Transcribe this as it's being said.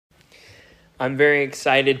I'm very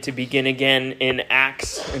excited to begin again in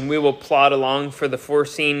Acts, and we will plod along for the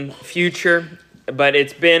foreseen future. But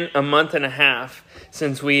it's been a month and a half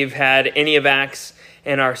since we've had any of Acts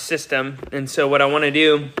in our system. And so what I want to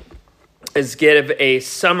do is give a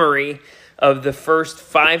summary of the first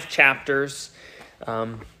 5 chapters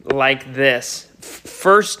like this.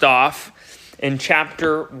 First off, in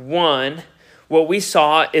chapter 1, what we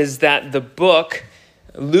saw is that the book,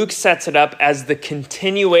 Luke sets it up as the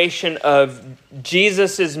continuation of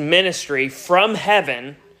Jesus' ministry from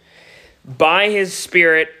heaven by his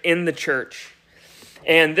Spirit in the church.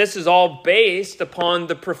 And this is all based upon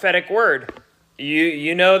the prophetic word.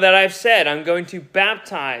 You know that I've said, I'm going to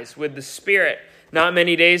baptize with the Spirit not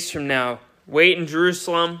many days from now. Wait in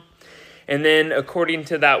Jerusalem. And then according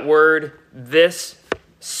to that word, this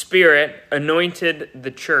Spirit anointed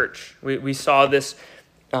the church. We saw this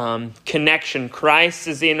connection. Christ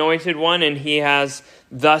is the anointed one, and he has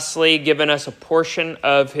thusly given us a portion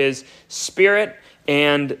of his Spirit,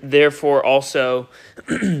 and therefore also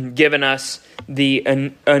given us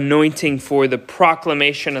the anointing for the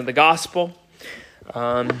proclamation of the gospel.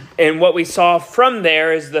 And what we saw from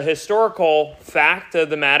there is the historical fact of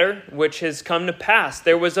the matter, which has come to pass.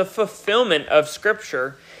 There was a fulfillment of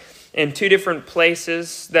Scripture in 2 different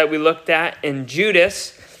places that we looked at. And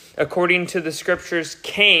Judas, according to the Scriptures,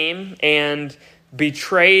 came and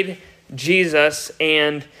betrayed Jesus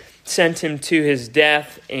and sent him to his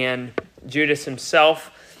death. And Judas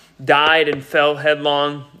himself died and fell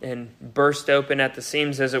headlong and burst open at the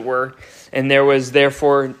seams, as it were. And there was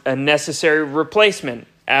therefore a necessary replacement,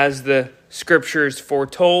 as the Scriptures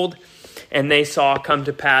foretold, and they saw come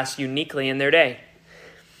to pass uniquely in their day.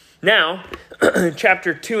 Now,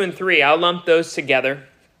 chapter 2 and 3, I'll lump those together,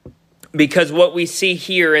 because what we see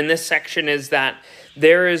here in this section is that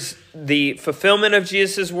there is the fulfillment of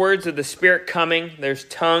Jesus' words of the Spirit coming. There's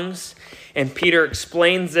tongues, and Peter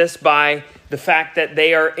explains this by the fact that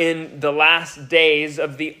they are in the last days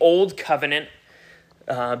of the old covenant,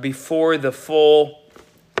 before the full-fledged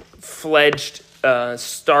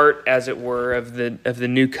start, as it were, of the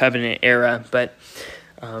new covenant era. But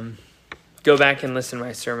go back and listen to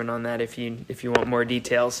my sermon on that if you want more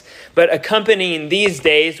details. But accompanying these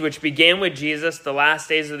days, which began with Jesus, the last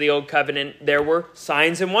days of the old covenant, there were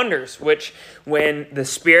signs and wonders, which when the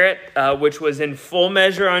Spirit, which was in full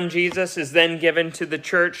measure on Jesus, is then given to the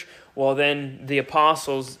church, well, then the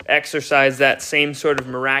apostles exercise that same sort of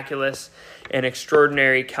miraculous and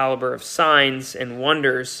extraordinary caliber of signs and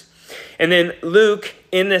wonders. And then Luke,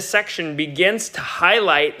 in this section, begins to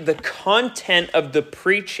highlight the content of the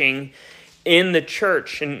preaching in the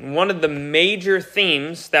church. And one of the major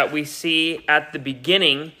themes that we see at the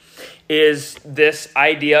beginning is this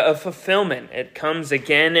idea of fulfillment. It comes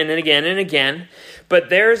again and again and again, but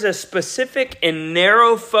there's a specific and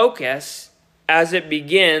narrow focus as it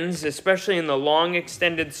begins, especially in the long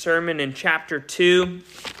extended sermon in chapter 2,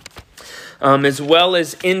 as well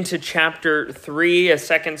as into chapter 3, a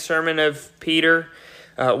second sermon of Peter.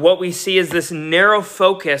 What we see is this narrow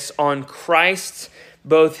focus on Christ's,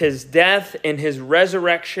 both his death and his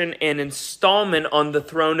resurrection and installment on the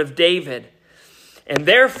throne of David. And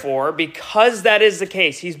therefore, because that is the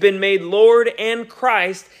case, he's been made Lord and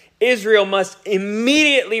Christ, Israel must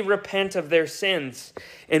immediately repent of their sins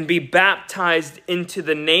and be baptized into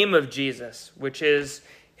the name of Jesus, which is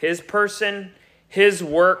his person, his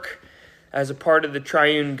work as a part of the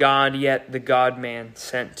triune God, yet the God-man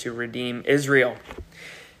sent to redeem Israel.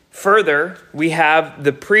 Further, we have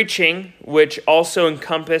the preaching, which also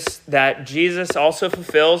encompass that Jesus also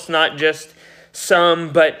fulfills not just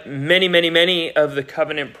some, but many, many, many of the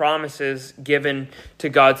covenant promises given to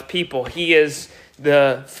God's people. He is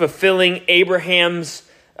the fulfilling Abraham's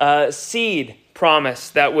seed promise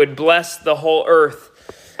that would bless the whole earth,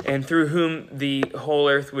 and through whom the whole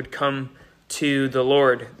earth would come to the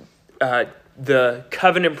Lord. The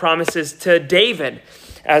covenant promises to David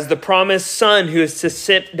as the promised son who is to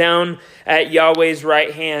sit down at Yahweh's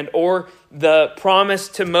right hand, or the promise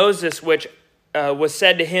to Moses, which was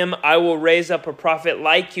said to him, I will raise up a prophet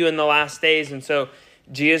like you in the last days. And so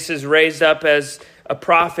Jesus is raised up as a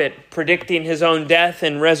prophet, predicting his own death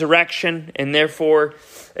and resurrection, and therefore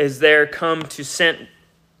is there come to sent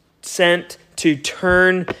to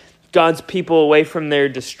turn God's people away from their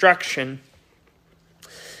destruction.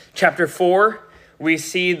 Chapter 4, we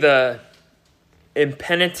see the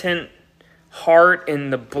impenitent heart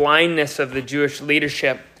and the blindness of the Jewish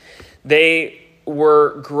leadership. They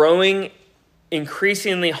were growing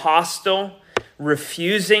increasingly hostile,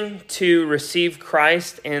 refusing to receive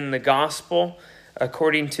Christ and the gospel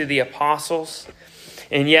according to the apostles.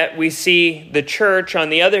 And yet we see the church, on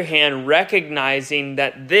the other hand, recognizing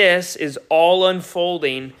that this is all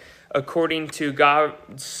unfolding according to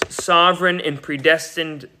God's sovereign and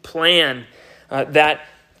predestined plan, that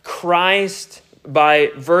Christ,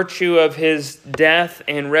 by virtue of his death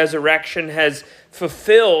and resurrection, has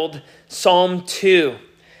fulfilled Psalm 2.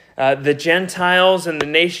 The Gentiles and the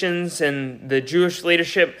nations and the Jewish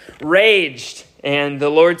leadership raged, and the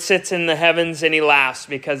Lord sits in the heavens and he laughs,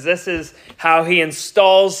 because this is how he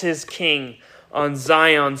installs his king on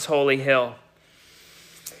Zion's holy hill.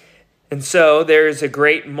 And so there is a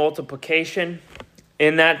great multiplication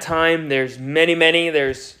in that time. There's many.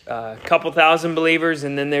 There's a couple thousand believers,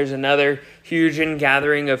 and then there's another huge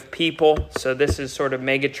ingathering of people. So this is sort of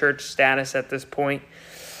mega church status at this point.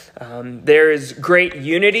 There is great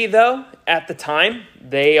unity, though, at the time.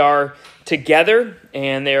 They are together,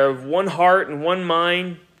 and they are of one heart and one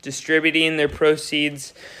mind, distributing their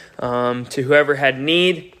proceeds to whoever had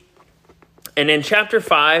need. And in chapter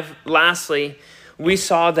 5, lastly, we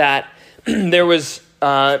saw that there was,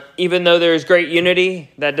 even though there is great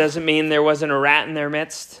unity, that doesn't mean there wasn't a rat in their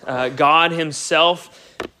midst. God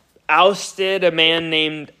himself ousted a man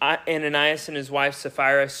named Ananias and his wife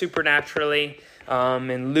Sapphira supernaturally.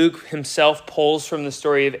 And Luke himself pulls from the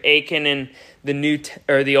story of Achan in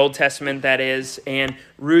the Old Testament, that is, and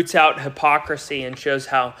roots out hypocrisy and shows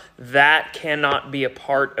how that cannot be a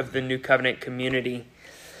part of the New Covenant community.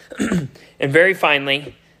 And very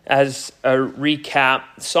finally, as a recap,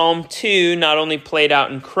 Psalm 2 not only played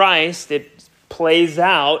out in Christ, it plays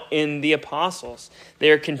out in the apostles. They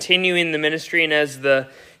are continuing the ministry, and as the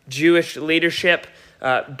Jewish leadership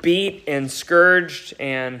beat and scourged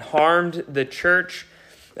and harmed the church,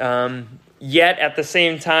 yet at the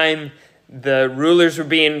same time, the rulers were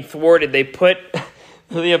being thwarted. They put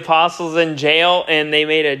the apostles in jail, and they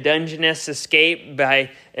made a Dungeness escape by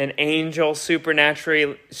an angel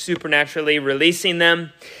supernaturally releasing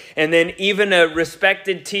them. And then even a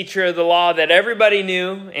respected teacher of the law that everybody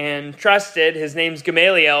knew and trusted, his name's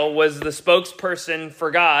Gamaliel, was the spokesperson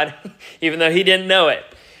for God, even though he didn't know it.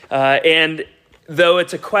 And though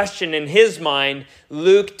it's a question in his mind,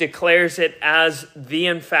 Luke declares it as the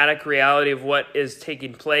emphatic reality of what is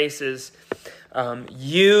taking place is,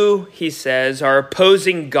 you, he says, are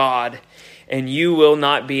opposing God, and you will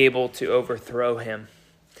not be able to overthrow him.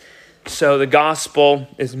 So the gospel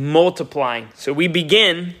is multiplying. So we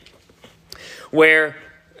begin where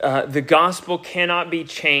the gospel cannot be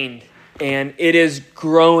chained, and it is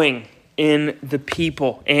growing in the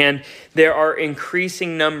people, and there are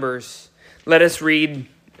increasing numbers. Let us read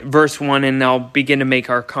verse 1, and I'll begin to make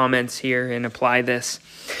our comments here and apply this.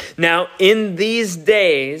 Now, in these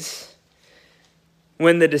days,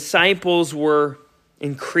 when the disciples were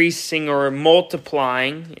increasing or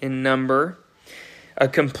multiplying in number, a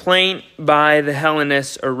complaint by the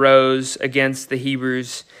Hellenists arose against the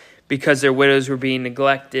Hebrews because their widows were being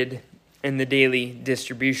neglected in the daily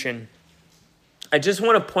distribution. I just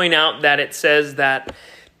want to point out that it says that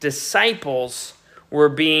disciples were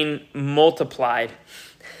being multiplied.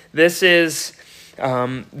 This is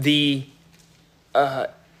the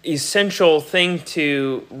essential thing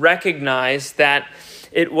to recognize, that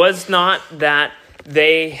it was not that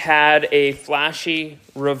they had a flashy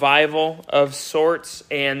revival of sorts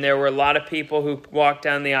and there were a lot of people who walked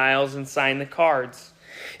down the aisles and signed the cards.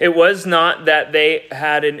 It was not that they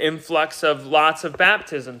had an influx of lots of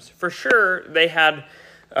baptisms. For sure, they had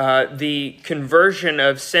the conversion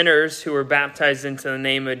of sinners who were baptized into the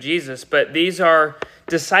name of Jesus. But these are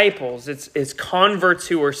disciples. It's converts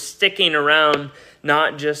who are sticking around,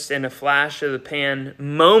 not just in a flash of the pan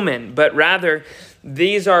moment, but rather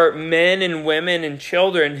these are men and women and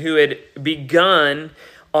children who had begun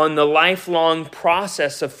on the lifelong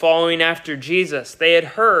process of following after Jesus. They had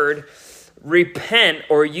heard, repent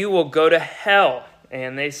or you will go to hell.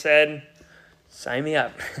 And they said, sign me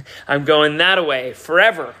up. I'm going that way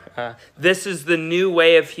forever. This is the new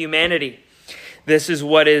way of humanity. This is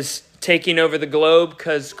what is taking over the globe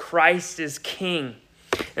because Christ is king.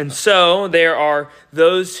 And so there are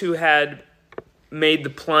those who had made the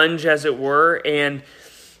plunge, as it were, and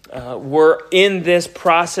were in this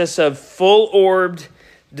process of full-orbed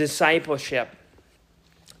discipleship.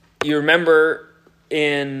 You remember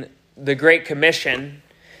in the Great Commission,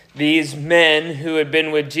 these men who had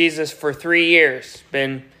been with Jesus for 3 years,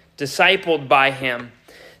 been discipled by him.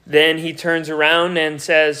 Then he turns around and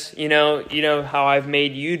says, you know how I've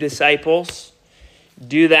made you disciples?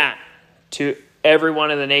 Do that to every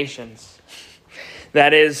one of the nations.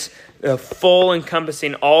 That is full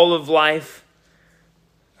encompassing all of life,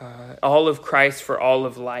 all of Christ for all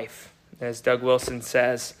of life, as Doug Wilson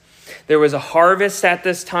says. There was a harvest at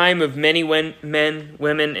this time of many men,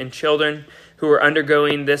 women, and children who were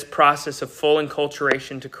undergoing this process of full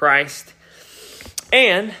enculturation to Christ.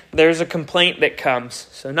 And there's a complaint that comes.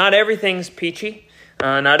 So not everything's peachy.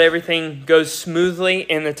 Not everything goes smoothly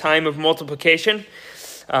in the time of multiplication.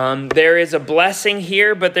 There is a blessing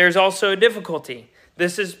here, but there's also a difficulty.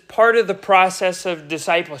 This is part of the process of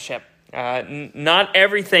discipleship. Not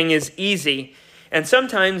everything is easy. And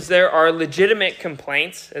sometimes there are legitimate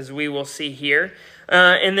complaints, as we will see here.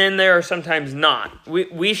 And then there are sometimes not.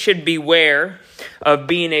 We should beware of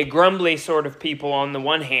being a grumbly sort of people on the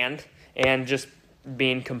one hand and just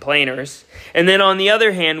being complainers. And then on the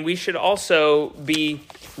other hand, we should also be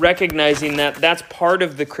recognizing that that's part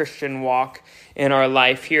of the Christian walk in our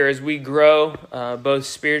life here as we grow both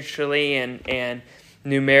spiritually and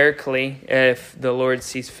numerically. If the Lord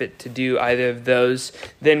sees fit to do either of those,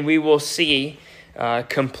 then we will see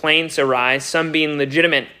complaints arise, some being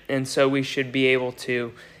legitimate, and so we should be able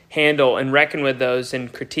to handle and reckon with those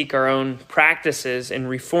and critique our own practices and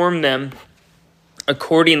reform them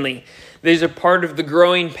accordingly. These are part of the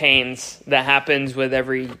growing pains that happens with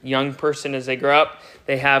every young person as they grow up.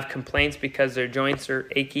 They have complaints because their joints are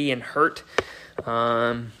achy and hurt,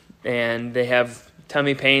 and they have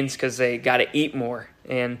tummy pains because they got to eat more.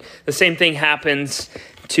 And the same thing happens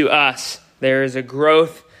to us. There is a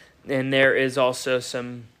growth, and there is also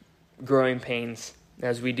some growing pains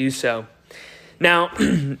as we do so. Now,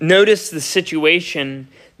 notice the situation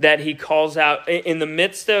that he calls out. In the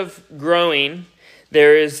midst of growing,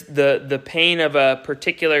 there is the pain of a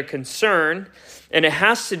particular concern, and it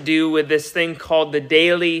has to do with this thing called the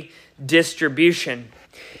daily distribution.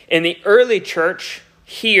 In the early church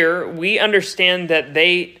here, we understand that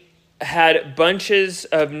they had bunches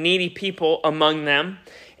of needy people among them,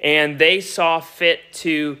 and they saw fit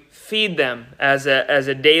to feed them as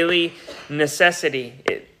a daily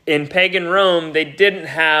necessity. In pagan Rome, they didn't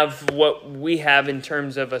have what we have in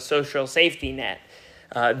terms of a social safety net.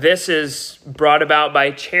 This is brought about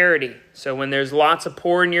by charity. So when there's lots of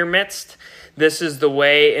poor in your midst, this is the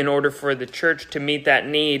way in order for the church to meet that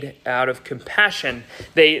need out of compassion.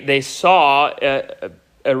 They saw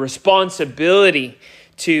a responsibility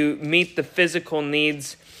to meet the physical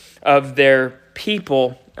needs of their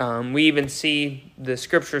people. We even see the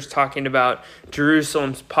scriptures talking about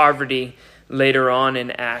Jerusalem's poverty later on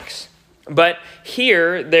in Acts. But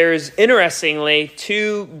here, there's interestingly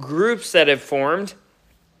two groups that have formed.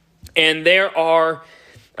 And there are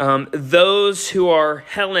those who are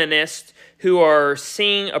Hellenists who are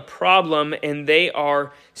seeing a problem and they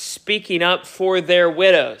are speaking up for their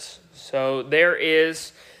widows. So there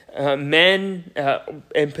is men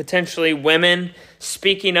and potentially women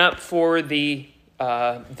speaking up for the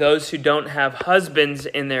those who don't have husbands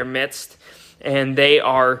in their midst, and they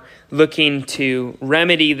are looking to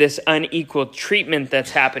remedy this unequal treatment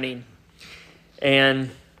that's happening.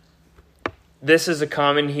 And this is a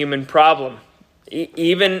common human problem.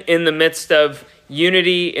 Even in the midst of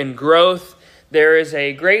unity and growth, there is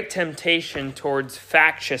a great temptation towards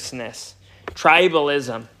factiousness,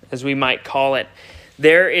 tribalism, as we might call it.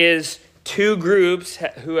 There is two groups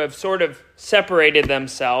who have sort of separated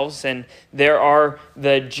themselves, and there are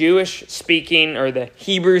the Jewish-speaking or the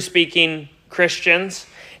Hebrew-speaking Christians,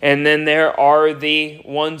 and then there are the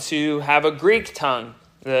ones who have a Greek tongue,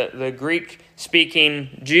 the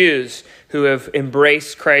Greek-speaking Jews who have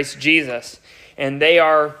embraced Christ Jesus. And they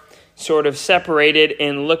are sort of separated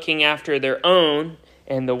in looking after their own,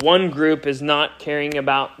 and the one group is not caring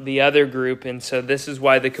about the other group. And so this is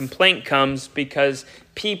why the complaint comes, because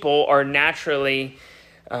people are naturally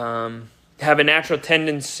have a natural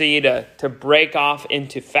tendency to break off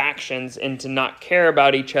into factions and to not care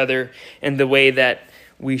about each other in the way that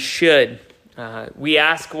we should. We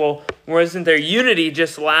ask, well, wasn't there unity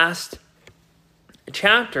just last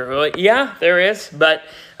chapter? Well, yeah, there is, but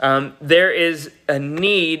there is a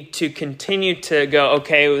need to continue to go,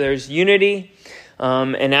 okay, well, there's unity,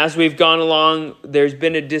 and as we've gone along, there's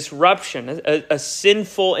been a disruption, a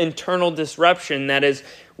sinful internal disruption that is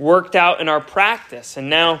worked out in our practice, and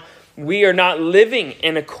now we are not living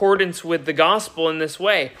in accordance with the gospel in this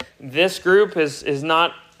way. This group is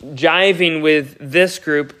not jiving with this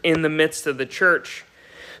group in the midst of the church.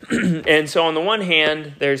 And so on the one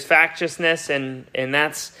hand, there's factiousness, and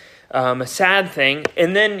that's a sad thing.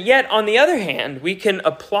 And then yet on the other hand, we can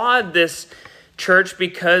applaud this church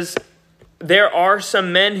because there are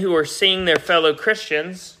some men who are seeing their fellow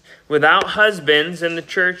Christians without husbands in the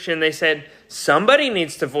church, and they said, somebody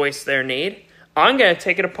needs to voice their need. I'm going to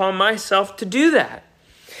take it upon myself to do that.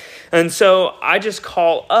 And so I just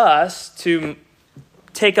call us to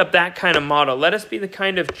take up that kind of model. Let us be the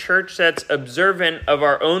kind of church that's observant of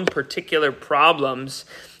our own particular problems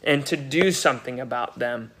and to do something about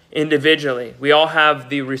them individually. We all have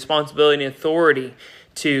the responsibility and authority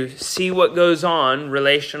to see what goes on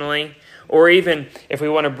relationally, or even if we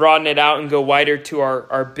want to broaden it out and go wider to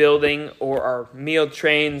our building or our meal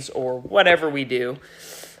trains or whatever we do.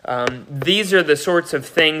 These are the sorts of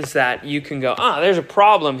things that you can go, there's a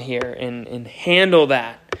problem here, and handle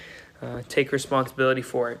that. Take responsibility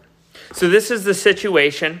for it. So this is the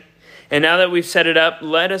situation. And now that we've set it up,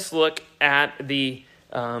 let us look at the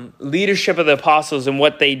leadership of the apostles and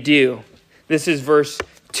what they do. This is verse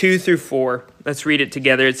 2 through 4. Let's read it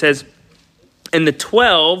together. It says, "And the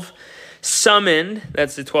 12 summoned,"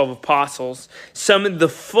 that's the 12 apostles, "summoned the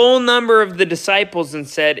full number of the disciples and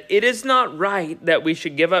said, 'It is not right that we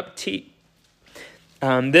should give up tea.'"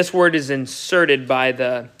 This word is inserted by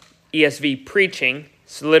the ESV preaching.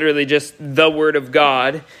 It's literally just the word of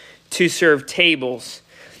God, "to serve tables.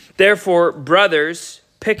 Therefore, brothers,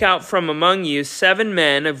 pick out from among you 7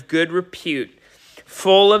 men of good repute,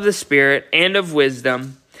 full of the Spirit and of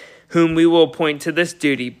wisdom, whom we will appoint to this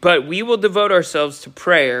duty. But we will devote ourselves to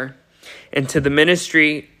prayer and to the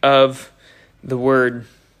ministry of the word."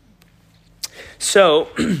 So,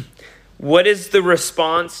 what is the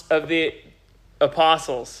response of the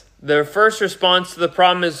apostles? Their first response to the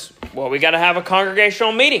problem is, we got to have a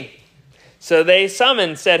congregational meeting. So they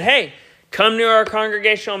summoned, said, "Hey, come to our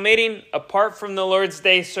congregational meeting apart from the Lord's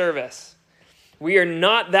Day service." We are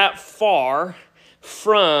not that far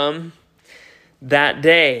from that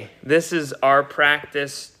day. This is our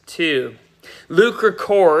practice too. Luke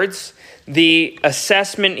records the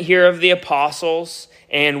assessment here of the apostles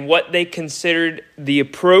and what they considered the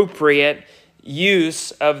appropriate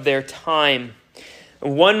use of their time.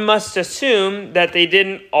 One must assume that they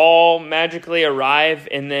didn't all magically arrive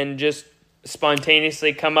and then just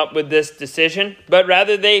spontaneously come up with this decision, but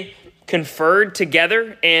rather they conferred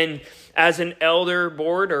together, and as an elder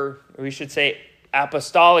board, or we should say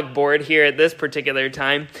apostolic board here at this particular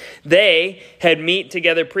time, they had met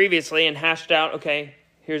together previously and hashed out, okay,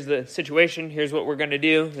 here's the situation, here's what we're going to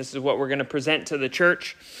do, this is what we're going to present to the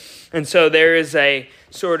church. And so there is a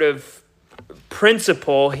sort of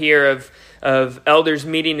principle here of elders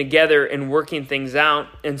meeting together and working things out.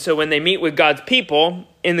 And so when they meet with God's people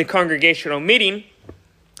in the congregational meeting,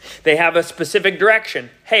 they have a specific direction.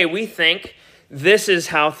 Hey, we think this is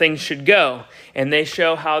how things should go. And they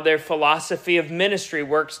show how their philosophy of ministry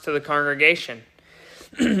works to the congregation.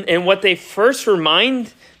 And what they first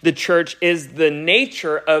remind the church is the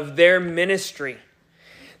nature of their ministry.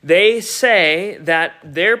 They say that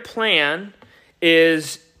their plan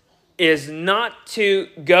is not to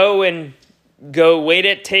go wait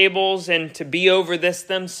at tables and to be over this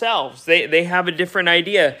themselves. They have a different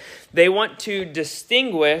idea. They want to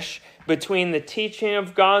distinguish between the teaching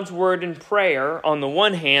of God's word and prayer on the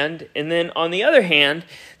one hand, and then on the other hand,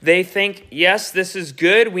 they think, yes, this is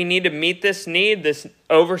good. We need to meet this need. This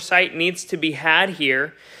oversight needs to be had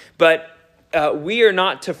here, but we are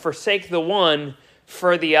not to forsake the one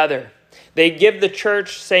for the other. They give the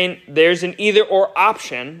church saying there's an either or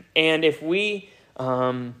option, and if we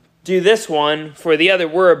do this one for the other,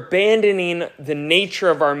 we're abandoning the nature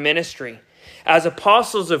of our ministry. As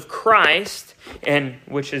apostles of Christ, and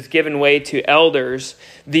which has given way to elders,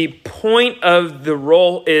 the point of the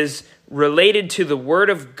role is related to the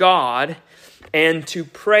Word of God and to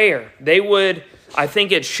prayer. I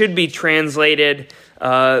think it should be translated,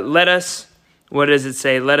 what does it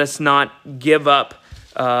say? Let us not give up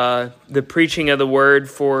the preaching of the word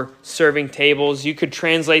for serving tables. You could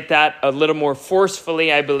translate that a little more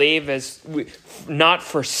forcefully, I believe, as not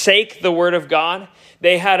forsake the word of God.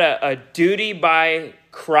 They had a duty by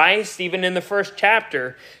Christ, even in the first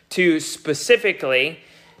chapter, to specifically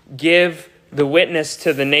give the witness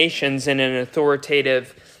to the nations in an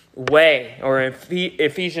authoritative way. Or in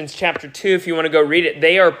Ephesians chapter 2, if you want to go read it,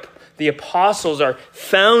 the apostles are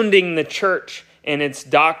founding the church in its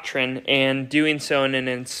doctrine and doing so in an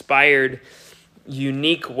inspired,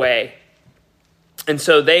 unique way. And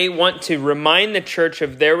so they want to remind the church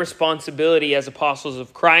of their responsibility as apostles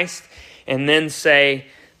of Christ, and then say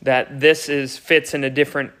that this fits in a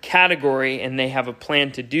different category and they have a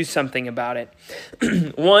plan to do something about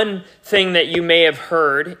it. One thing that you may have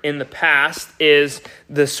heard in the past is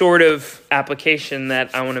the sort of application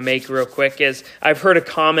that I want to make real quick is I've heard a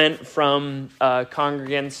comment from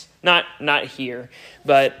congregants, not here,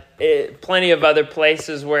 but plenty of other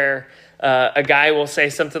places where a guy will say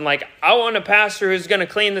something like, I want a pastor who's going to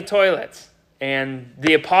clean the toilets. And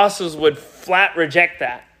the apostles would flat reject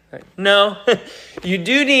that. No, you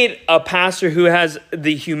do need a pastor who has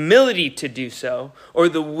the humility to do so, or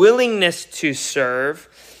the willingness to serve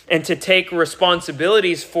and to take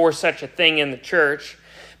responsibilities for such a thing in the church.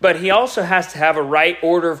 But he also has to have a right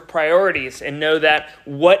order of priorities and know that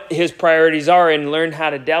what his priorities are and learn how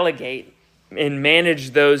to delegate and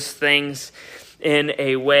manage those things in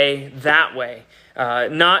a way that way.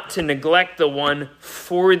 Not to neglect the one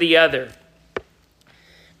for the other,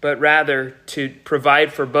 but rather to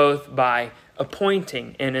provide for both by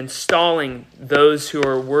appointing and installing those who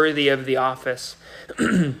are worthy of the office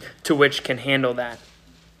to which can handle that.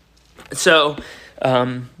 So,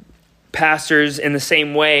 pastors in the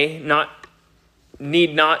same way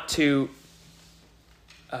need not to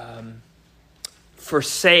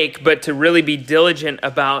forsake, but to really be diligent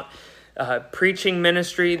about preaching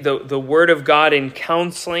ministry, the Word of God in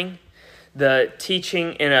counseling, the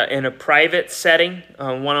teaching in a private setting,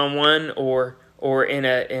 one-on-one, or in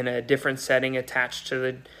a different setting attached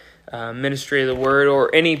to the ministry of the Word,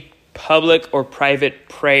 or any public or private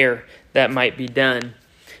prayer that might be done.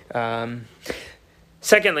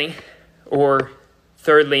 Secondly, or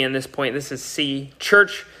thirdly in this point, this is C,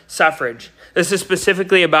 church suffrage. This is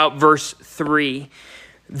specifically about verse 3.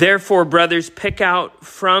 Therefore, brothers, pick out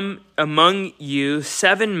from among you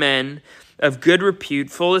 7 men of good repute,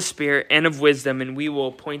 full of spirit and of wisdom, and we will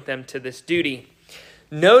appoint them to this duty.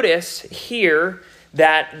 Notice here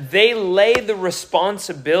that they lay the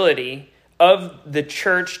responsibility of the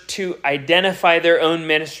church to identify their own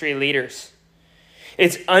ministry leaders.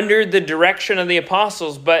 It's under the direction of the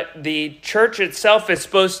apostles, but the church itself is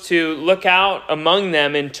supposed to look out among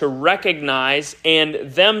them and to recognize and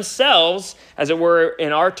themselves, as it were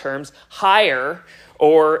in our terms, hire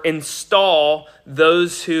or install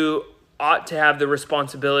those who ought to have the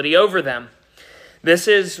responsibility over them. This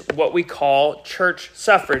is what we call church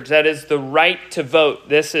suffrage. That is the right to vote.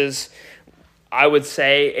 This is, I would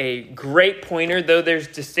say, a great pointer, though there's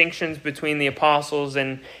distinctions between the apostles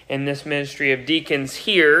and this ministry of deacons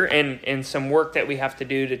here and some work that we have to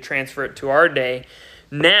do to transfer it to our day.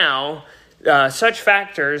 Now, such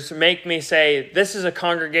factors make me say this is a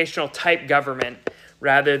congregational type government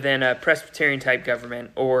rather than a Presbyterian type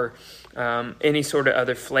government or any sort of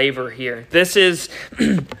other flavor here. This is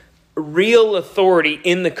real authority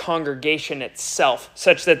in the congregation itself,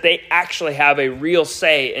 such that they actually have a real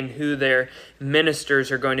say in who their ministers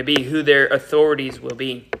are going to be, who their authorities will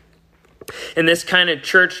be. And this kind of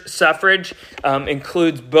church suffrage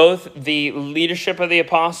includes both the leadership of the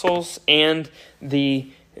apostles and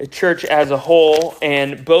the church as a whole,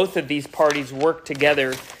 and both of these parties work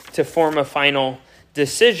together to form a final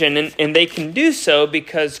decision, and they can do so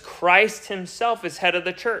because Christ himself is head of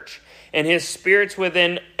the church, and his Spirit's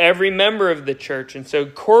within every member of the church. And so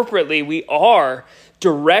corporately, we are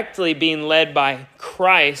directly being led by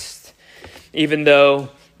Christ, even though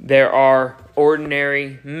there are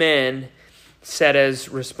ordinary men set as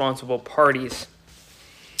responsible parties.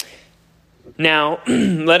 Now,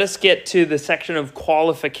 let us get to the section of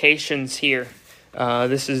qualifications here.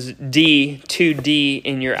 This is D, 2D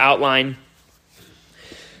in your outline.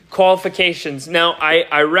 Qualifications. Now,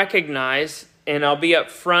 I recognize, and I'll be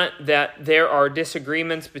up front, that there are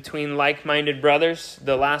disagreements between like-minded brothers.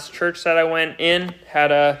 The last church that I went in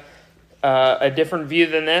had a different view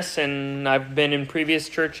than this, and I've been in previous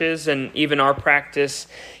churches, and even our practice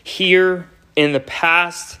here in the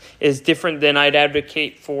past is different than I'd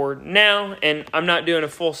advocate for now. And I'm not doing a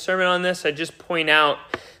full sermon on this. I just point out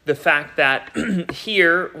the fact that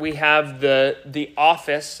here we have the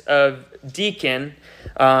office of deacon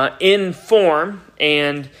in form,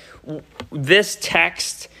 and this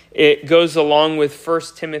text, it goes along with 1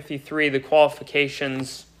 Timothy 3, the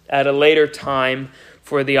qualifications at a later time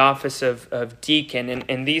for the office of deacon.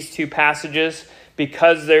 And these two passages,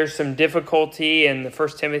 because there's some difficulty in the 1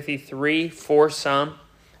 Timothy 3 for some,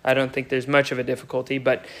 I don't think there's much of a difficulty,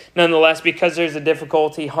 but nonetheless, because there's a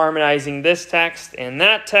difficulty harmonizing this text and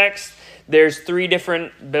that text, there's 3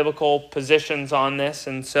 different biblical positions on this.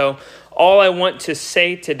 And so all I want to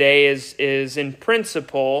say today is in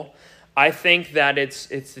principle, I think that it's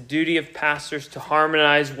the duty of pastors to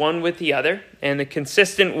harmonize one with the other. And the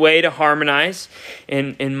consistent way to harmonize,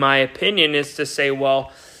 in my opinion, is to say,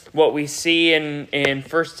 well, what we see in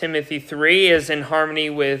 1 Timothy 3 is in harmony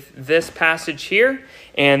with this passage here.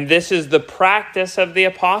 And this is the practice of the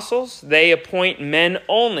apostles. They appoint men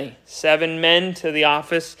only, 7 men to the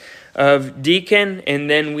office of deacon. And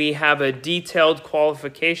then we have a detailed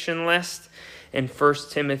qualification list in 1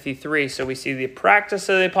 Timothy 3. So we see the practice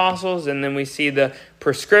of the apostles, and then we see the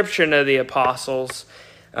prescription of the apostles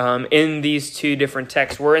in these two different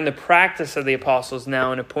texts. We're in the practice of the apostles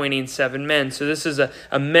now in appointing 7 men. So this is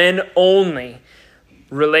a men-only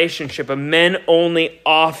relationship, a men-only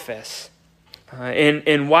office.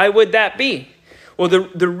 And why would that be? Well,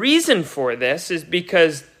 the reason for this is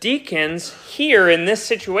because deacons here in this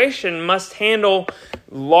situation must handle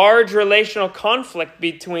large relational conflict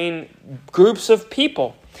between groups of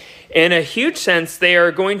people. In a huge sense, they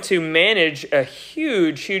are going to manage a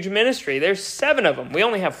huge ministry. There's 7 of them. We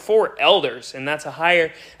only have 4 elders, and that's a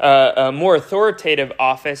higher, more authoritative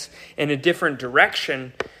office in a different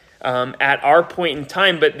direction at our point in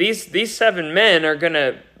time. But these 7 men are going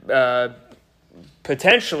to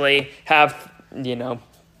potentially have,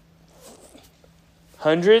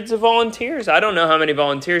 hundreds of volunteers. I don't know how many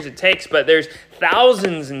volunteers it takes, but there's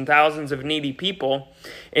thousands and thousands of needy people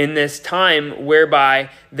in this time whereby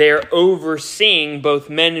they're overseeing both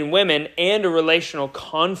men and women and a relational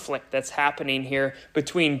conflict that's happening here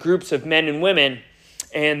between groups of men and women.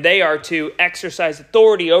 And they are to exercise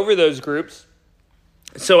authority over those groups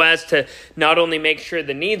so as to not only make sure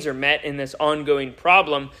the needs are met in this ongoing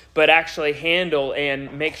problem, but actually handle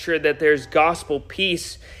and make sure that there's gospel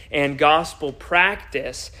peace and gospel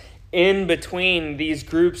practice in between these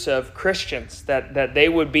groups of Christians, that they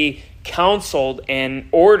would be counseled and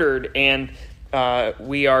ordered. And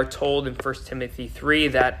we are told in 1 Timothy 3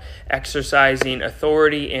 that exercising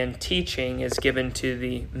authority and teaching is given to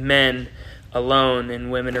the men alone,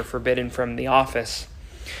 and women are forbidden from the office.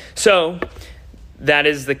 So that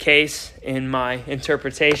is the case in my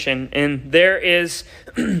interpretation. And there is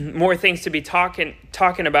more things to be talking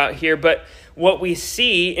about here. But what we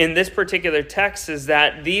see in this particular text is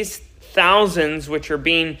that these thousands which are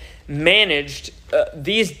being managed,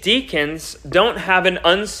 these deacons don't have an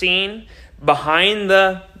unseen, behind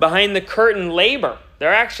the curtain labor.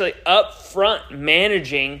 They're actually up front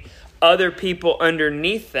managing other people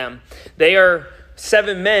underneath them.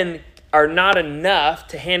 7 men are not enough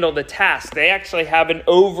to handle the task. They actually have an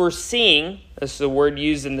overseeing, this is the word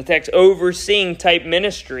used in the text, overseeing type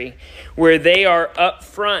ministry, where they are up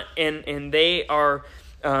front and they are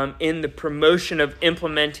in the promotion of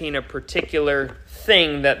implementing a particular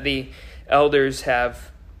thing that the elders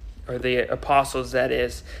have, or the apostles that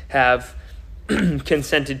is, have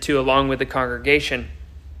consented to along with the congregation.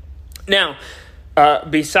 Now,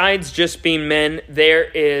 besides just being men, there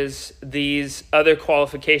is these other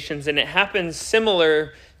qualifications, and it happens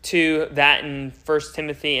similar to that in 1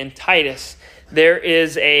 Timothy and Titus. There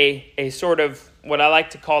is a sort of what I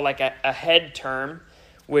like to call like a head term,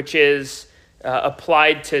 which is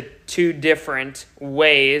applied to 2 different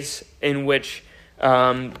ways in which,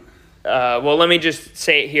 let me just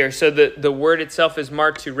say it here. So the word itself is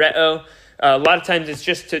martyreo. A lot of times it's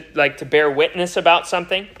just to bear witness about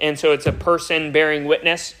something. And so it's a person bearing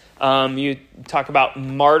witness. You talk about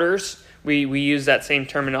martyrs. We use that same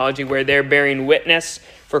terminology where they're bearing witness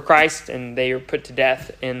for Christ and they are put to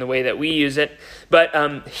death in the way that we use it.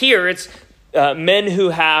 But here it's men who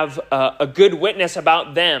have a good witness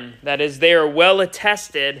about them. That is, they are well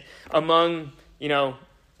attested among,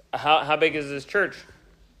 how big is this church?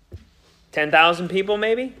 10,000 people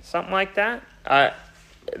maybe? Something like that?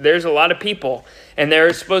 There's a lot of people, and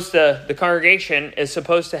the congregation is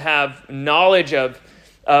supposed to have knowledge of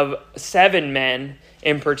 7 men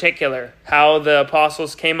in particular. How the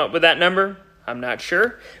apostles came up with that number, I'm not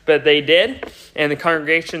sure, but they did, and the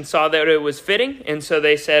congregation saw that it was fitting, and so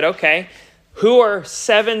they said, okay, who are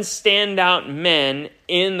 7 standout men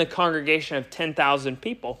in the congregation of 10,000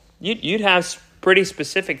 people? You'd have pretty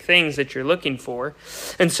specific things that you're looking for.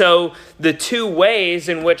 And so the 2 ways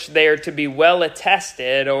in which they are to be well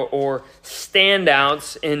attested or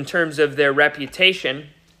standouts in terms of their reputation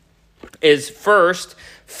is first,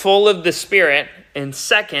 full of the Spirit, and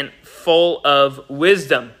second, full of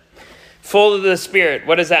wisdom. Full of the Spirit,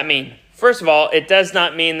 what does that mean? First of all, it does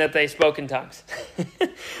not mean that they spoke in tongues.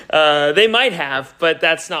 They might have, but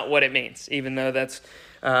that's not what it means, even though that's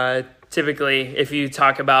typically, if you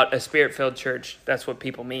talk about a Spirit-filled church, that's what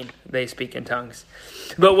people mean. They speak in tongues.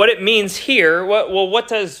 But what it means here, what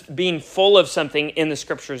does being full of something in the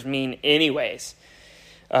Scriptures mean anyways?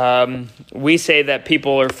 We say that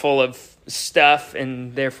people are full of stuff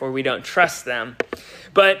and therefore we don't trust them.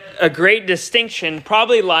 But a great distinction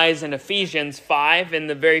probably lies in Ephesians 5 in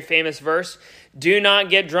the very famous verse, do not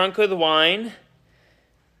get drunk with wine,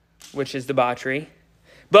 which is debauchery,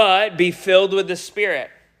 but be filled with the Spirit.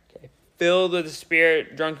 Filled with the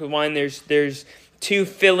Spirit, drunk with wine. There's 2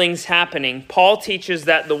 fillings happening. Paul teaches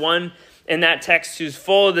that the one in that text who's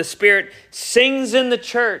full of the Spirit sings in the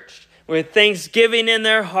church with thanksgiving in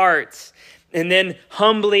their hearts, and then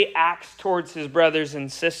humbly acts towards his brothers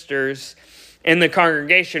and sisters in the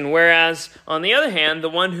congregation. Whereas, on the other hand, the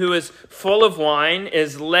one who is full of wine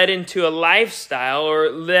is led into a lifestyle or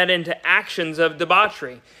led into actions of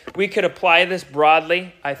debauchery. We could apply this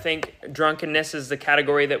broadly. I think drunkenness is the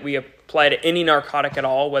category that we apply to any narcotic at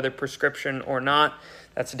all, whether prescription or not.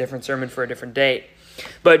 That's a different sermon for a different date.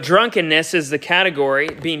 But drunkenness is the category.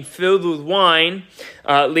 Being filled with wine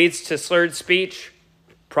leads to slurred speech,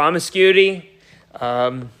 promiscuity,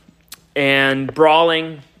 and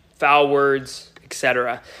brawling, foul words,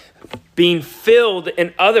 etc. Being filled,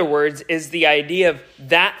 in other words, is the idea of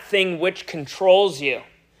that thing which controls you.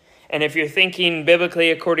 And if you're thinking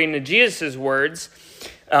biblically according to Jesus' words,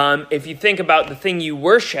 if you think about the thing you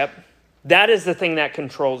worship, that is the thing that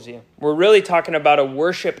controls you. We're really talking about a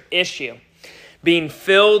worship issue. Being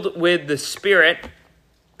filled with the Spirit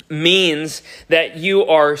means that you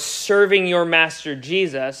are serving your master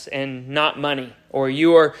Jesus and not money, or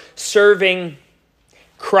you are serving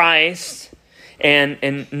Christ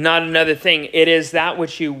and not another thing. It is that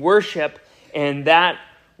which you worship, and that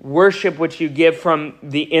worship which you give from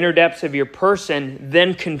the inner depths of your person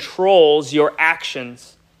then controls your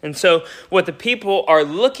actions. And so what the people are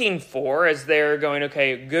looking for as they're going,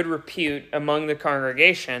 okay, good repute among the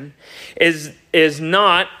congregation is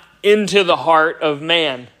not into the heart of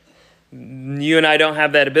man. You and I don't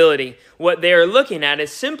have that ability. What they are looking at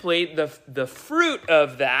is simply the fruit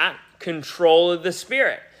of that control of the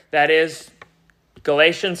Spirit. That is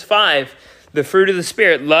Galatians 5, the fruit of the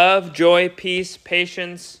Spirit: love, joy, peace,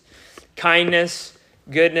 patience, kindness,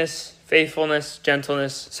 goodness, faithfulness,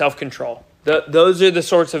 gentleness, self-control. Those are the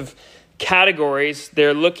sorts of categories.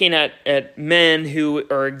 They're looking at men who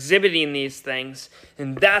are exhibiting these things,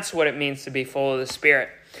 and that's what it means to be full of the Spirit.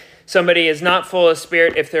 Somebody is not full of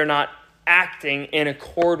Spirit if they're not acting in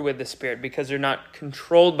accord with the Spirit, because they're not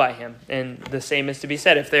controlled by Him. And the same is to be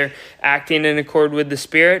said. If they're acting in accord with the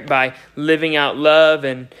Spirit by living out love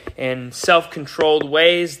and self-controlled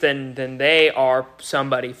ways, then they are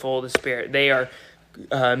somebody full of the Spirit. They are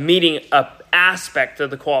meeting an aspect of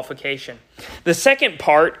the qualification. The second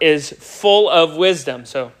part is full of wisdom.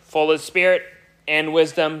 So full of Spirit and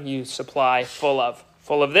wisdom, you supply full of.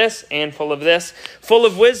 Full of this and full of this. Full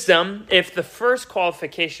of wisdom, if the first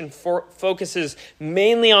qualification focuses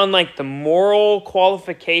mainly on like the moral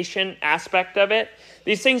qualification aspect of it,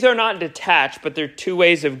 these things are not detached, but they're two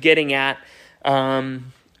ways of getting at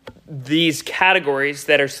these categories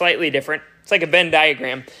that are slightly different. It's like a Venn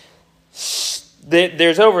diagram.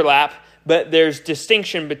 There's overlap, but there's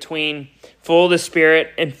distinction between full of the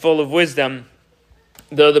Spirit and full of wisdom,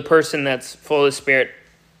 though the person that's full of the Spirit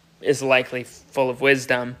is likely full of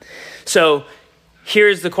wisdom. So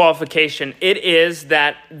here's the qualification. It is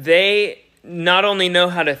that they not only know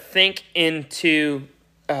how to think into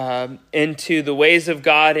the ways of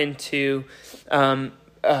God, into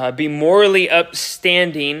be morally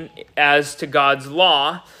upstanding as to God's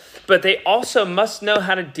law, but they also must know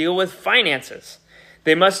how to deal with finances.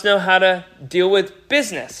 They must know how to deal with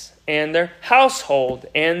business and their household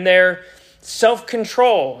and their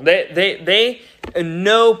self-control. They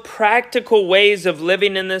know practical ways of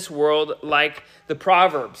living in this world, like the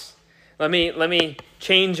Proverbs. Let me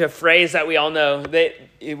change a phrase that we all know.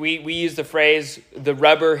 We use the phrase, when the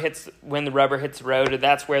rubber hits the road, or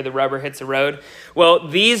that's where the rubber hits the road. Well,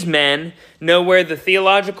 these men know where the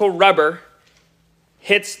theological rubber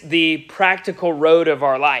hits the practical road of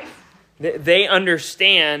our life. They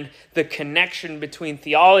understand the connection between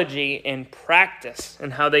theology and practice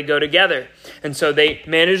and how they go together. And so they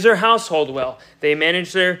manage their household well. They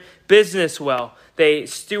manage their business well. They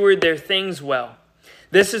steward their things well.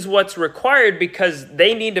 This is what's required because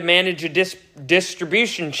they need to manage a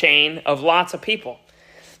distribution chain of lots of people.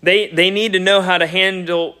 They need to know how to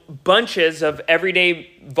handle bunches of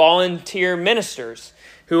everyday volunteer ministers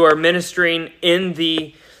who are ministering in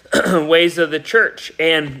the ways of the church,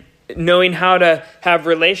 and knowing how to have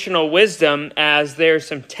relational wisdom as there's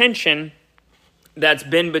some tension that's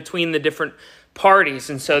been between the different parties.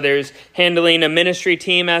 And so there's handling a ministry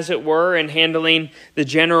team, as it were, and handling the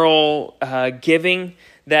general giving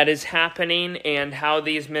that is happening and how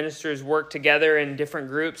these ministers work together in different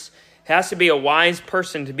groups. It has to be a wise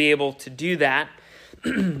person to be able to do that.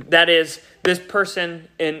 That is, this person,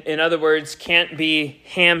 in other words, can't be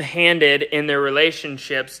ham-handed in their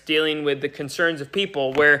relationships, dealing with the concerns of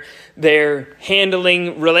people, where they're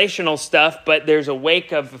handling relational stuff, but there's a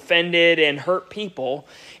wake of offended and hurt people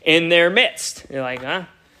in their midst. You're like,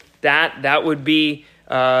 that would be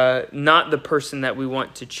not the person that we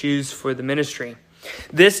want to choose for the ministry.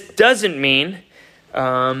 This doesn't mean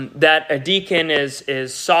that a deacon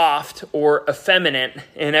is soft or effeminate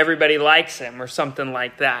and everybody likes him or something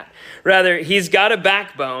like that. Rather, he's got a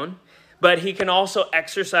backbone, but he can also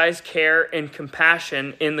exercise care and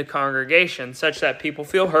compassion in the congregation such that people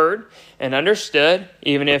feel heard and understood,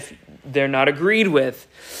 even if they're not agreed with.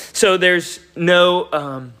 So there's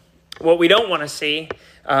no, what we don't want to see,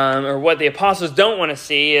 or what the apostles don't want to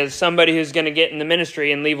see, is somebody who's going to get in the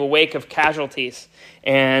ministry and leave a wake of casualties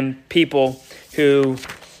and people who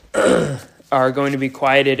are going to be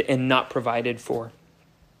quieted and not provided for.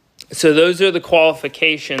 So those are the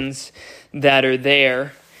qualifications that are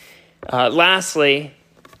there. Lastly,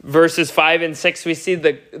 verses 5 and 6, we see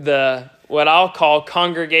the what I'll call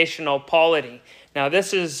congregational polity. Now,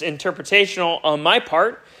 this is interpretational on my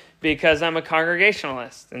part because I'm a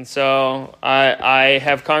congregationalist. And so I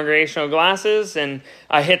have congregational glasses and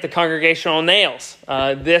I hit the congregational nails.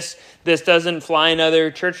 This doesn't fly in other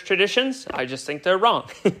church traditions. I just think they're wrong.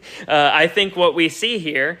 I think what we see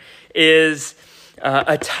here is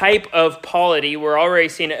a type of polity. We're already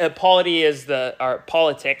seeing it. Polity is our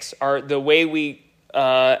politics, are the way we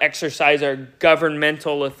exercise our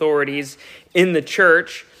governmental authorities in the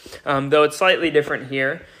church, though it's slightly different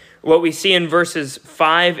here. What we see in verses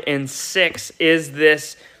 5 and 6 is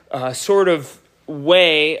this sort of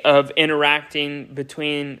way of interacting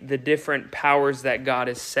between the different powers that God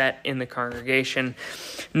has set in the congregation.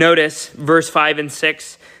 Notice verse 5 and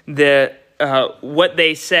 6, what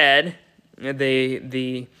they said,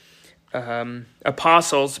 the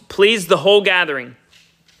apostles, pleased the whole gathering.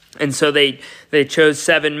 And so they chose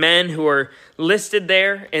 7 men who are listed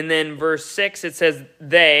there. And then verse 6, it says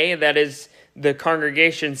they, that is the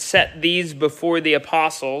congregation, set these before the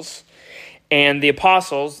apostles. And the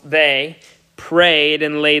apostles, they prayed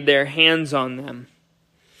and laid their hands on them.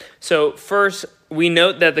 So first, we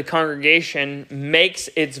note that the congregation makes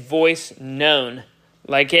its voice known.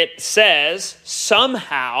 Like it says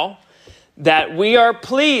somehow that we are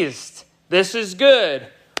pleased. This is good.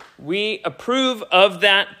 We approve of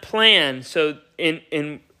that plan. So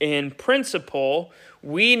in principle,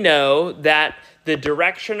 we know that the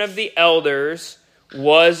direction of the elders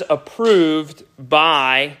was approved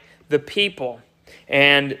by the people.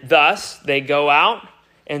 And thus, they go out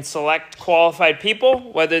and select qualified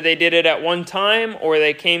people. Whether they did it at one time or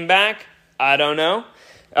they came back, I don't know.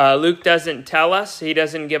 Luke doesn't tell us. He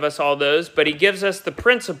doesn't give us all those. But he gives us the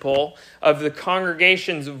principle of the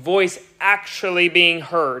congregation's voice actually being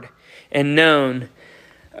heard and known.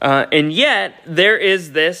 And yet, there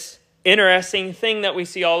is this interesting thing that we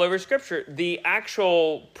see all over Scripture. The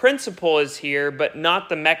actual principle is here, but not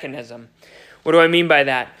the mechanism. What do I mean by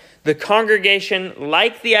that? The congregation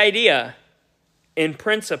liked the idea in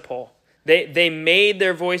principle. They made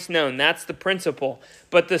their voice known. That's the principle.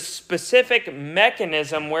 But the specific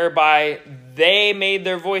mechanism whereby they made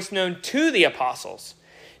their voice known to the apostles,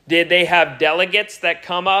 did they have delegates that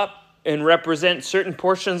come up and represent certain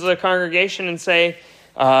portions of the congregation and say,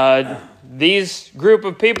 these group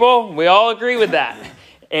of people, we all agree with that?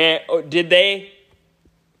 And did they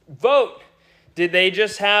vote? Did they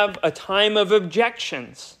just have a time of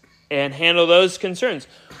objections and handle those concerns?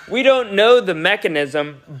 We don't know the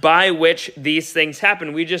mechanism by which these things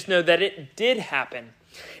happen. We just know that it did happen.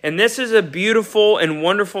 And this is a beautiful and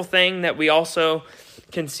wonderful thing that we also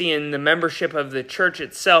can see in the membership of the church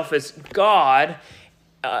itself, is God,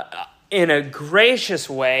 in a gracious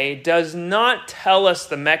way, does not tell us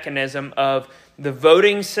the mechanism of the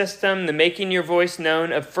voting system, the making your voice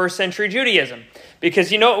known of first century Judaism.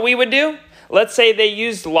 Because you know what we would do? Let's say they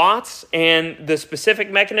used lots and the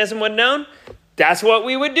specific mechanism was known. That's what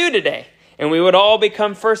we would do today. And we would all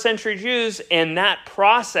become first century Jews, and that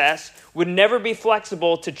process would never be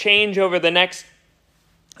flexible to change over the next,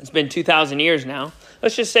 it's been 2,000 years now.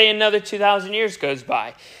 Let's just say another 2,000 years goes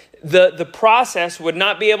by. The process would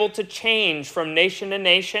not be able to change from nation to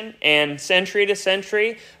nation and century to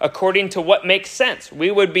century according to what makes sense.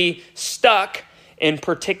 We would be stuck in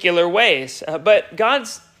particular ways. But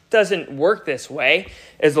God's doesn't work this way.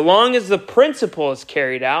 As long as the principle is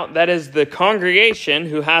carried out, that is, the congregation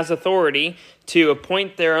who has authority to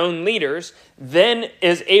appoint their own leaders, then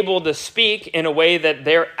is able to speak in a way that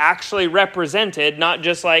they're actually represented, not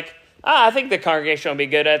just like, I think the congregation will be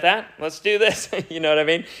good at that. Let's do this. You know what I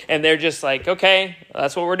mean? And they're just like, okay,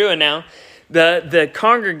 that's what we're doing now. The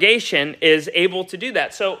congregation is able to do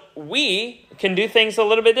that. So we can do things a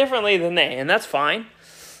little bit differently than they, and that's fine.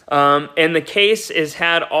 And the case is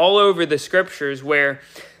had all over the Scriptures where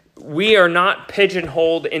we are not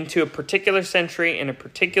pigeonholed into a particular century and a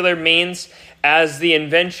particular means. As the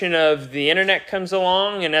invention of the internet comes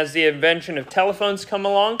along and as the invention of telephones come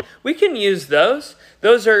along, we can use those.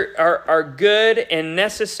 Those are good and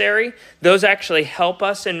necessary. Those actually help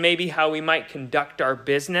us in maybe how we might conduct our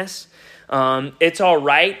business. It's all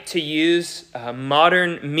right to use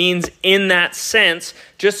modern means in that sense,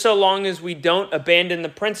 just so long as we don't abandon the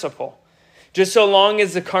principle. Just so long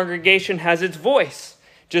as the congregation has its voice.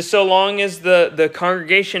 Just so long as the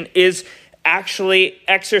congregation actually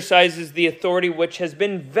exercises the authority which has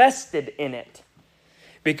been vested in it.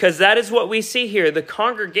 Because that is what we see here. The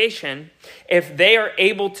congregation, if they are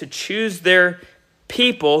able to choose their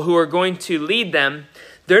people who are going to lead them,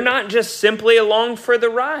 they're not just simply along for the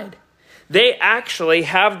ride. They actually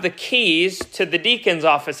have the keys to the deacon's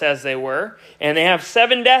office, as they were, and they have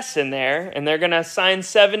 7 desks in there, and they're going to assign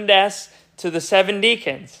 7 desks to the 7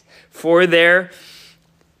 deacons for their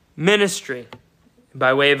ministry,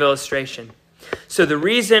 by way of illustration. So the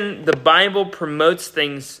reason the Bible promotes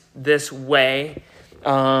things this way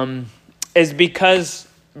is because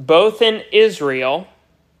both in Israel,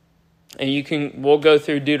 and we'll go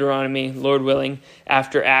through Deuteronomy, Lord willing,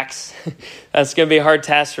 after Acts. That's going to be a hard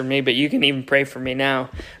task for me, but you can even pray for me now.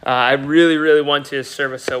 I really, really want to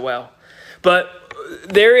serve us so well. But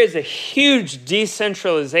there is a huge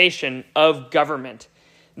decentralization of government.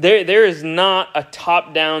 There is not a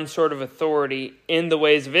top-down sort of authority in the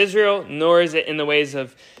ways of Israel, nor is it in the ways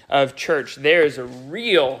of church. There is a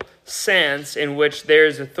real sense in which there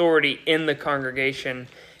is authority in the congregation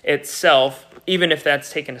itself, even if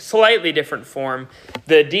that's taken a slightly different form.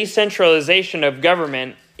 The decentralization of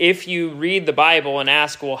government, if you read the Bible and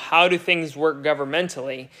ask, well, how do things work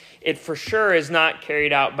governmentally? It for sure is not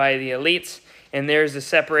carried out by the elites. And there's a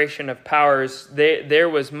separation of powers. There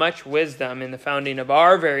was much wisdom in the founding of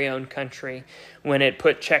our very own country when it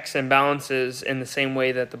put checks and balances in the same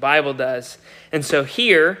way that the Bible does. And so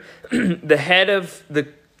here, the head of the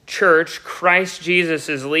church, Christ Jesus,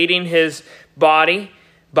 is leading his body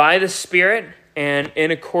by the Spirit and in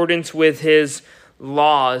accordance with his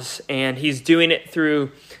laws. And he's doing it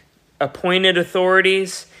through appointed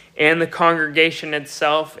authorities and the congregation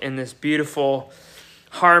itself in this beautiful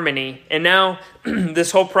harmony. And now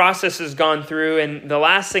this whole process has gone through, and the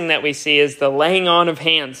last thing that we see is the laying on of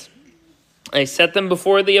hands. They set them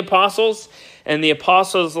before the apostles, and the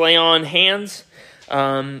apostles lay on hands.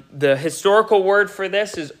 The historical word for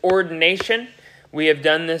this is ordination. We have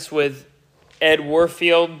done this with Ed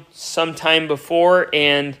Warfield sometime before,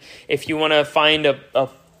 and if you want to find a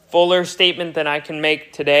fuller statement than I can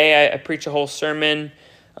make today, I preach a whole sermon.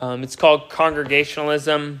 It's called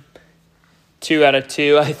Congregationalism 2 out of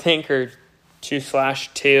 2, I think, or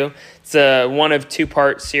 2/2. It's a 1 of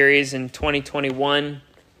 2-part series in 2021.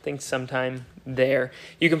 I think sometime there.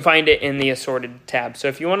 You can find it in the assorted tab. So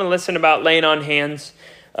if you want to listen about laying on hands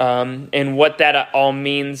and what that all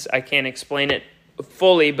means, I can't explain it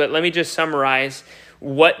fully, but let me just summarize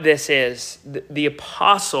what this is. The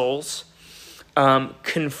apostles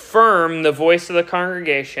confirm the voice of the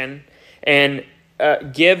congregation and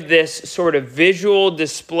give this sort of visual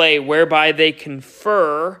display whereby they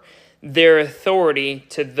confer their authority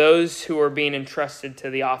to those who are being entrusted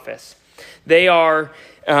to the office. They are,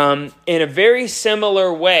 in a very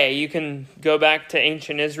similar way, you can go back to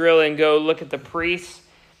ancient Israel and go look at the priests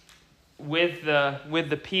with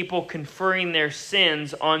the people conferring their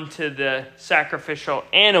sins onto the sacrificial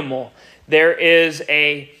animal. There is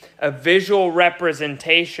a visual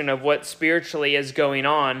representation of what spiritually is going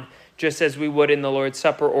on, just as we would in the Lord's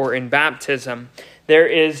Supper or in baptism. There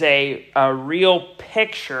is a real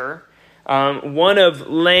picture, one of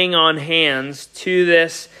laying on hands to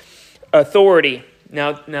this authority.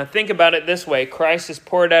 Now think about it this way. Christ has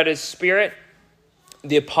poured out his Spirit.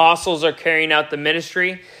 The apostles are carrying out the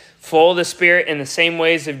ministry, full of the Spirit in the same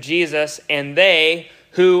ways of Jesus, and they,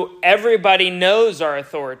 who everybody knows are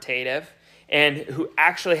authoritative, and who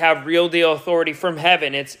actually have real deal authority from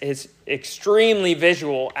heaven. It's extremely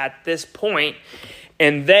visual at this point.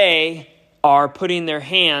 And they are putting their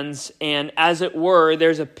hands, and as it were,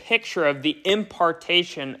 there's a picture of the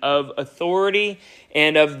impartation of authority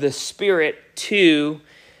and of the Spirit to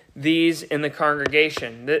these in the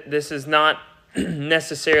congregation. This is not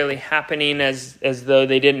necessarily happening as though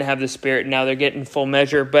they didn't have the Spirit. Now they're getting full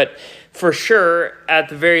measure. But for sure, at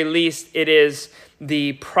the very least, it is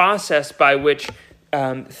the process by which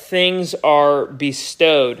things are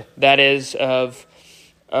bestowed, that is, of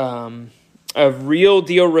real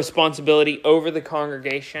deal responsibility over the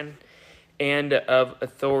congregation and of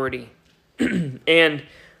authority. And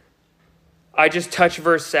I just touch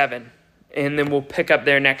verse 7, and then we'll pick up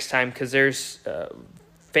there next time, because there's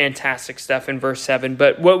fantastic stuff in verse 7.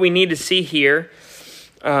 But what we need to see here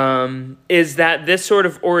is that this sort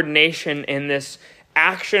of ordination and this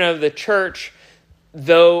action of the church,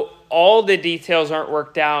 though all the details aren't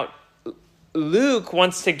worked out, Luke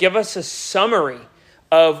wants to give us a summary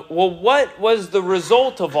of, well, what was the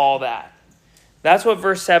result of all that? That's what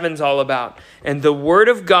verse 7 is all about. And the word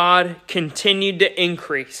of God continued to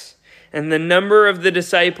increase, and the number of the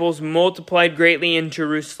disciples multiplied greatly in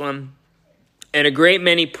Jerusalem, and a great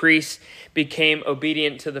many priests became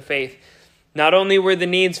obedient to the faith. Not only were the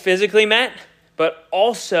needs physically met, but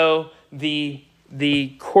also the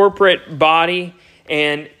corporate body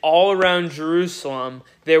and all around Jerusalem,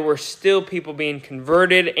 there were still people being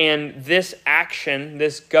converted. And this action,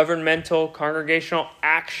 this governmental, congregational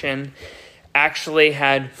action, actually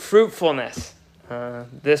had fruitfulness.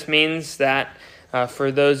 This means that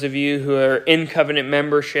for those of you who are in covenant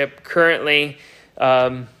membership currently,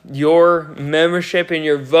 your membership and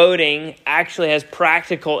your voting actually has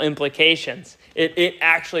practical implications. It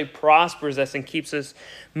actually prospers us and keeps us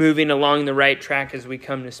moving along the right track as we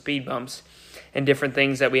come to speed bumps and different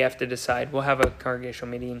things that we have to decide. We'll have a congregational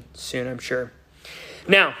meeting soon, I'm sure.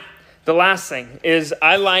 Now, the last thing is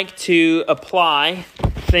I like to apply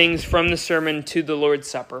things from the sermon to the Lord's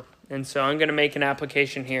Supper. And so I'm going to make an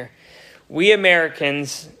application here. We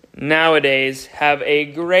Americans nowadays have a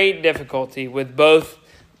great difficulty with both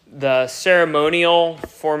the ceremonial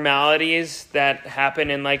formalities that happen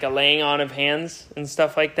in like a laying on of hands and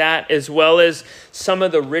stuff like that, as well as some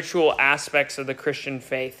of the ritual aspects of the Christian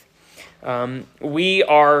faith. We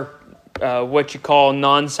are what you call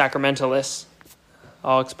non-sacramentalists.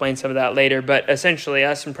 I'll explain some of that later, but essentially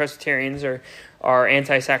us and Presbyterians are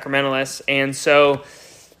anti-sacramentalists, and so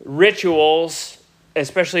rituals,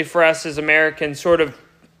 especially for us as Americans, sort of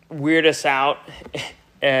weird us out,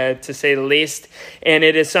 to say the least, and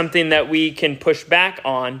it is something that we can push back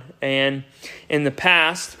on. And in the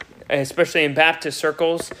past, especially in Baptist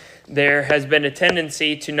circles, there has been a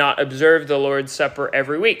tendency to not observe the Lord's Supper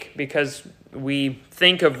every week because we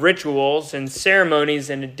think of rituals and ceremonies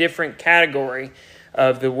in a different category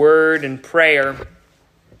of the word and prayer.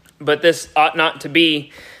 But this ought not to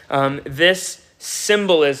be. This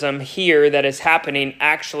symbolism here that is happening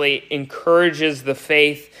actually encourages the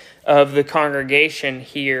faith of the congregation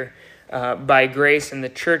here by grace, and the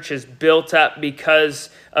church is built up because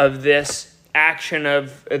of this action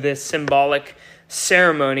of this symbolic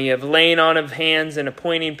ceremony of laying on of hands and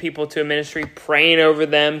appointing people to a ministry, praying over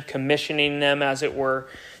them, commissioning them, as it were,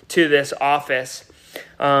 to this office.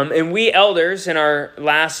 And we elders in our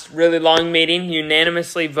last really long meeting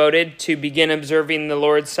unanimously voted to begin observing the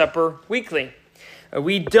Lord's Supper weekly.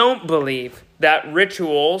 We don't believe that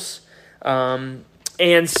rituals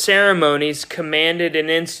and ceremonies commanded and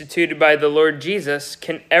instituted by the Lord Jesus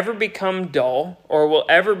can ever become dull or will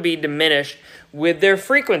ever be diminished with their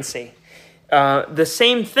frequency. The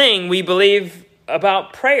same thing we believe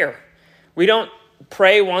about prayer. We don't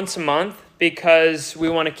pray once a month because we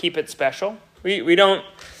want to keep it special. We don't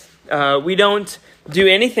do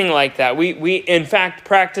anything like that. We in fact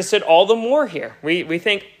practice it all the more here. We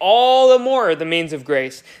think all the more the means of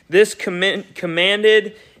grace. This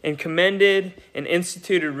commanded and commended and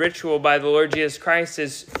instituted ritual by the Lord Jesus Christ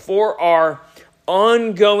is for our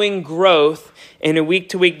ongoing growth in a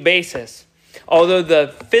week-to-week basis. Although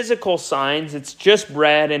the physical signs, it's just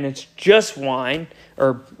bread and it's just wine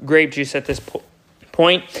or grape juice at this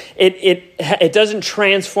point, it doesn't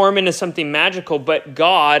transform into something magical, but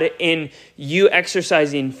God, in you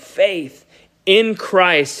exercising faith in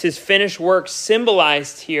Christ, his finished work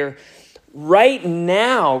symbolized here, right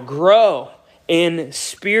now grow in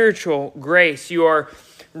spiritual grace. You are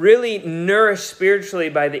really nourished spiritually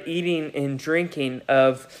by the eating and drinking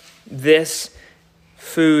of this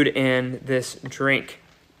food and this drink.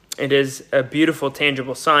 It is a beautiful,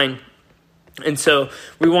 tangible sign. And so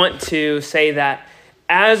we want to say that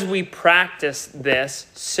as we practice this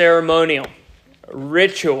ceremonial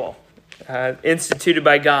ritual instituted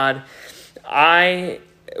by God, I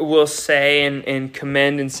will say and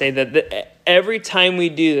commend and say that every time we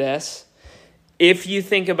do this, if you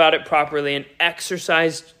think about it properly and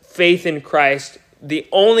exercise faith in Christ, the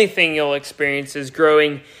only thing you'll experience is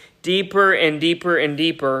growing deeper and deeper and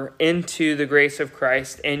deeper into the grace of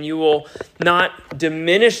Christ, and you will not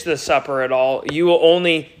diminish the supper at all. You will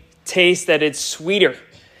only taste that it's sweeter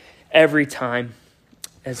every time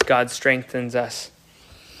as God strengthens us.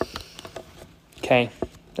 Okay,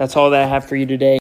 that's all that I have for you today.